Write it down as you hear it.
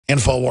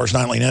InfoWars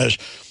Nightly News.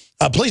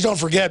 Please don't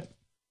forget,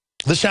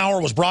 this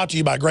hour was brought to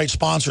you by great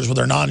sponsors with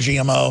their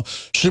non-GMO,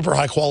 super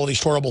high-quality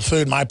storable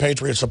food,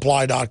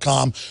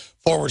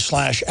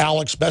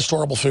 mypatriotsupply.com/Alex. Best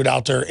storable food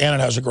out there, and it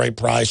has a great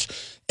price.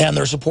 And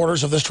they're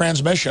supporters of this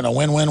transmission, a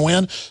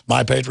win-win-win.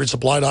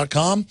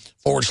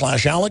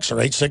 mypatriotsupply.com/Alex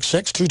or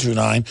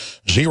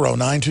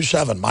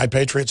 866-229-0927.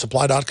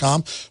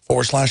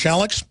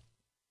 mypatriotsupply.com/Alex.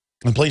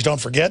 And please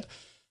don't forget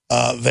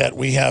that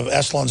we have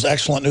Estulin's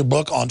excellent new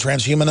book on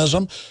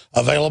transhumanism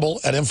available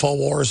at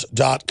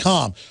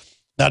Infowars.com.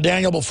 Now,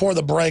 Daniel, before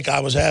the break, I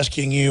was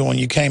asking you when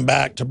you came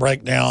back to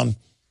break down,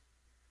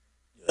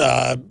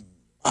 I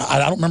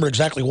don't remember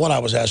exactly what I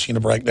was asking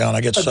to break down.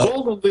 I get so.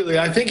 Golden Lily.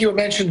 I think you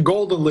mentioned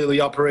Golden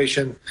Lily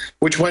operation,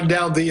 which went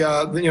down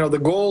the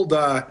gold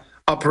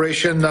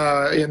operation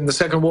in the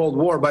Second World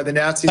War by the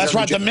Nazis. That's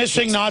right, the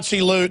missing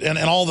Nazi loot and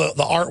all the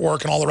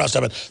artwork and all the rest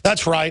of it.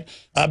 That's right,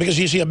 because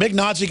you see a big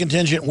Nazi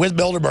contingent with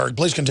Bilderberg.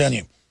 Please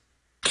continue.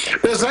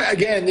 There's,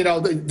 again,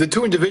 the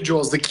two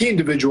individuals, the key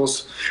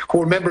individuals who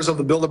were members of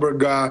the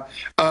Bilderberg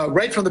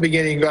right from the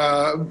beginning,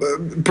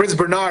 Prince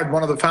Bernhard,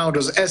 one of the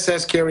founders,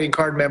 SS carrying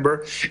card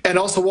member, and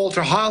also Walter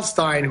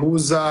Heilstein,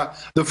 who's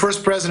the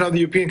first president of the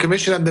European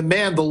Commission, and the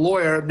man, the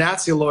lawyer,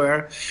 Nazi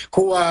lawyer,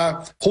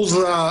 whose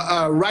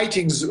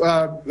writings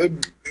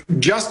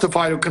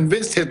justified or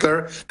convinced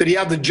Hitler that he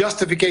had the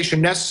justification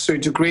necessary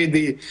to create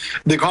the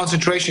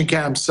concentration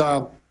camps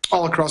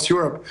all across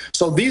Europe.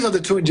 So these are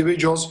the two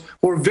individuals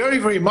who are very,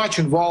 very much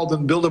involved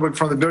in Bilderberg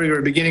from the very,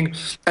 very beginning.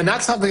 And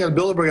that's something that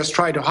Bilderberg has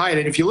tried to hide.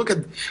 And if you look at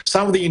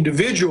some of the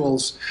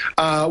individuals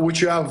which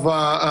you have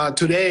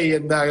today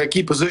in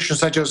key positions,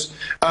 such as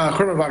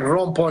Herman Van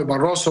Rompuy,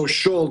 Barroso,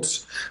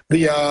 Schultz,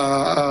 the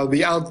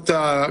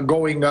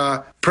outgoing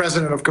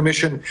president of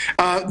Commission,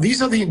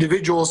 these are the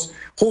individuals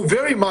who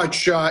very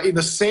much in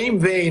the same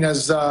vein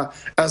as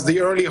the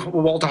early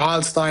Walter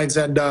Heilsteins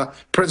and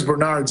Prince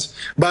Bernhards.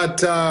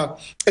 But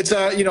it's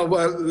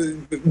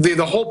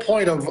the whole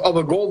point of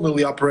a Golden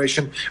Lily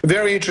operation.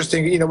 Very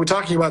interesting. We're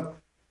talking about,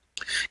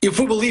 if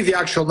we believe the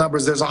actual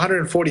numbers, there's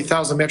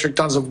 140,000 metric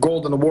tons of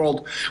gold in the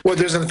world, where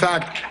there's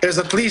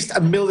at least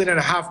 1.5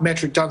 million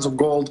metric tons of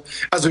gold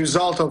as a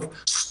result of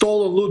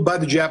stolen loot by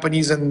the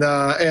Japanese and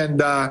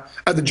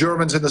the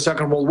Germans in the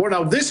Second World War.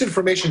 Now, this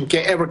information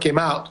ever came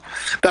out,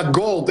 that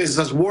gold is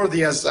as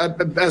worthy as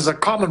a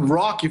common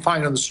rock you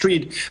find on the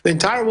street, the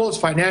entire world's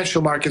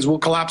financial markets will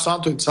collapse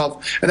onto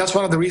itself. And that's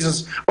one of the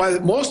reasons why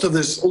most of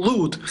this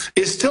loot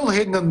is still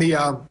hidden in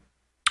the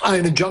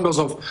jungles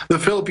of the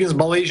Philippines,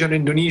 Malaysia, and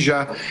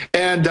Indonesia.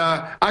 And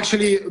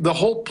actually, the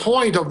whole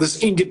point of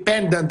this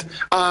independent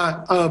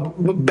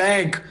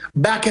bank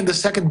back in the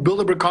Second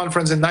Bilderberg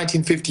Conference in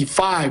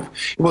 1955,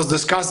 it was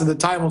discussed at the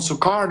time when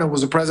Sukarno was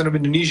the president of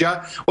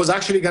Indonesia, was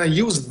actually going to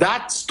use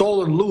that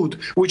stolen loot,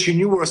 which he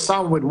knew where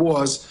some of it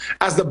was,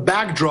 as the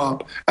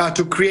backdrop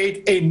to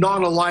create a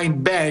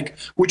non-aligned bank,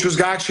 which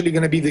was actually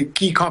going to be the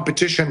key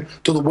competition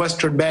to the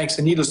Western banks.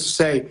 And needless to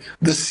say,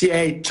 the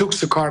CIA took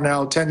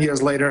Sukarno 10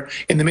 years later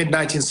in the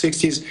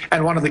mid-1960s,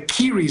 and one of the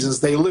key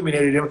reasons they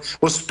eliminated him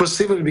was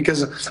specifically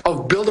because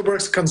of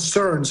Bilderberg's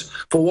concerns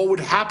for what would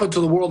happen to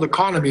the world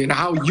economy and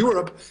how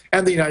Europe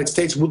and the United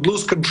States would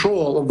lose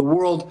control of the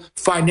world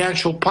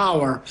financial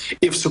power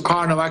if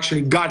Sukarno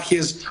actually got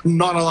his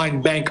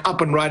non-aligned bank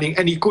up and running.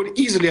 And he could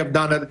easily have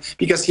done it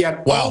because he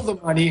had all the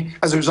money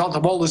as a result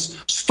of all this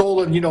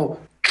stolen,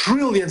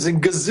 trillions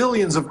and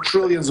gazillions of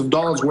trillions of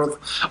dollars worth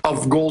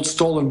of gold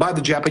stolen by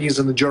the Japanese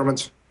and the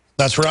Germans.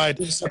 That's right.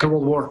 In the Second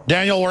World War.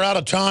 Daniel, we're out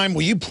of time.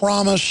 Will you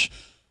promise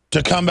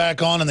to come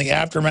back on in the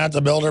aftermath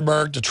of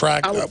Bilderberg to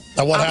track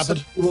what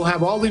happened? We'll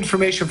have all the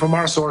information from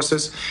our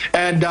sources.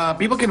 And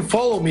people can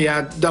follow me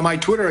at my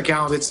Twitter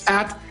account. It's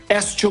at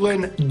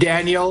Estulin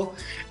Daniel.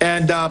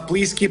 And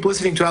please keep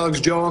listening to Alex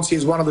Jones.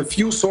 He's one of the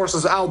few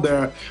sources out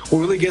there who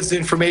really gets the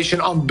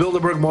information on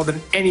Bilderberg more than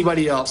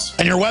anybody else.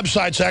 And your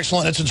website's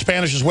excellent. It's in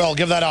Spanish as well.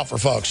 Give that out for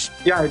folks.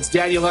 Yeah, it's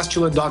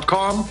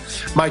DanielEstulin.com.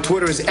 My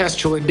Twitter is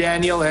Estulin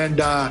Daniel. And,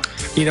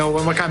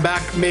 when we come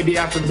back, maybe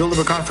after the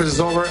Bilderberg conference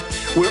is over,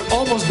 we're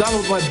almost done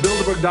with my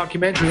Bilderberg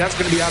documentary. That's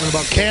going to be out in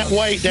about... Can't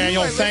wait,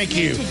 Daniel. Thank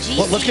you.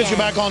 Let's get you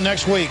back on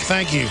next week.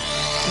 Thank you.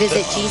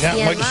 Visit GCN.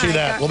 Can't wait to see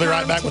that. We'll be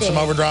right back with some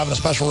Overdrive and a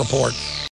special report.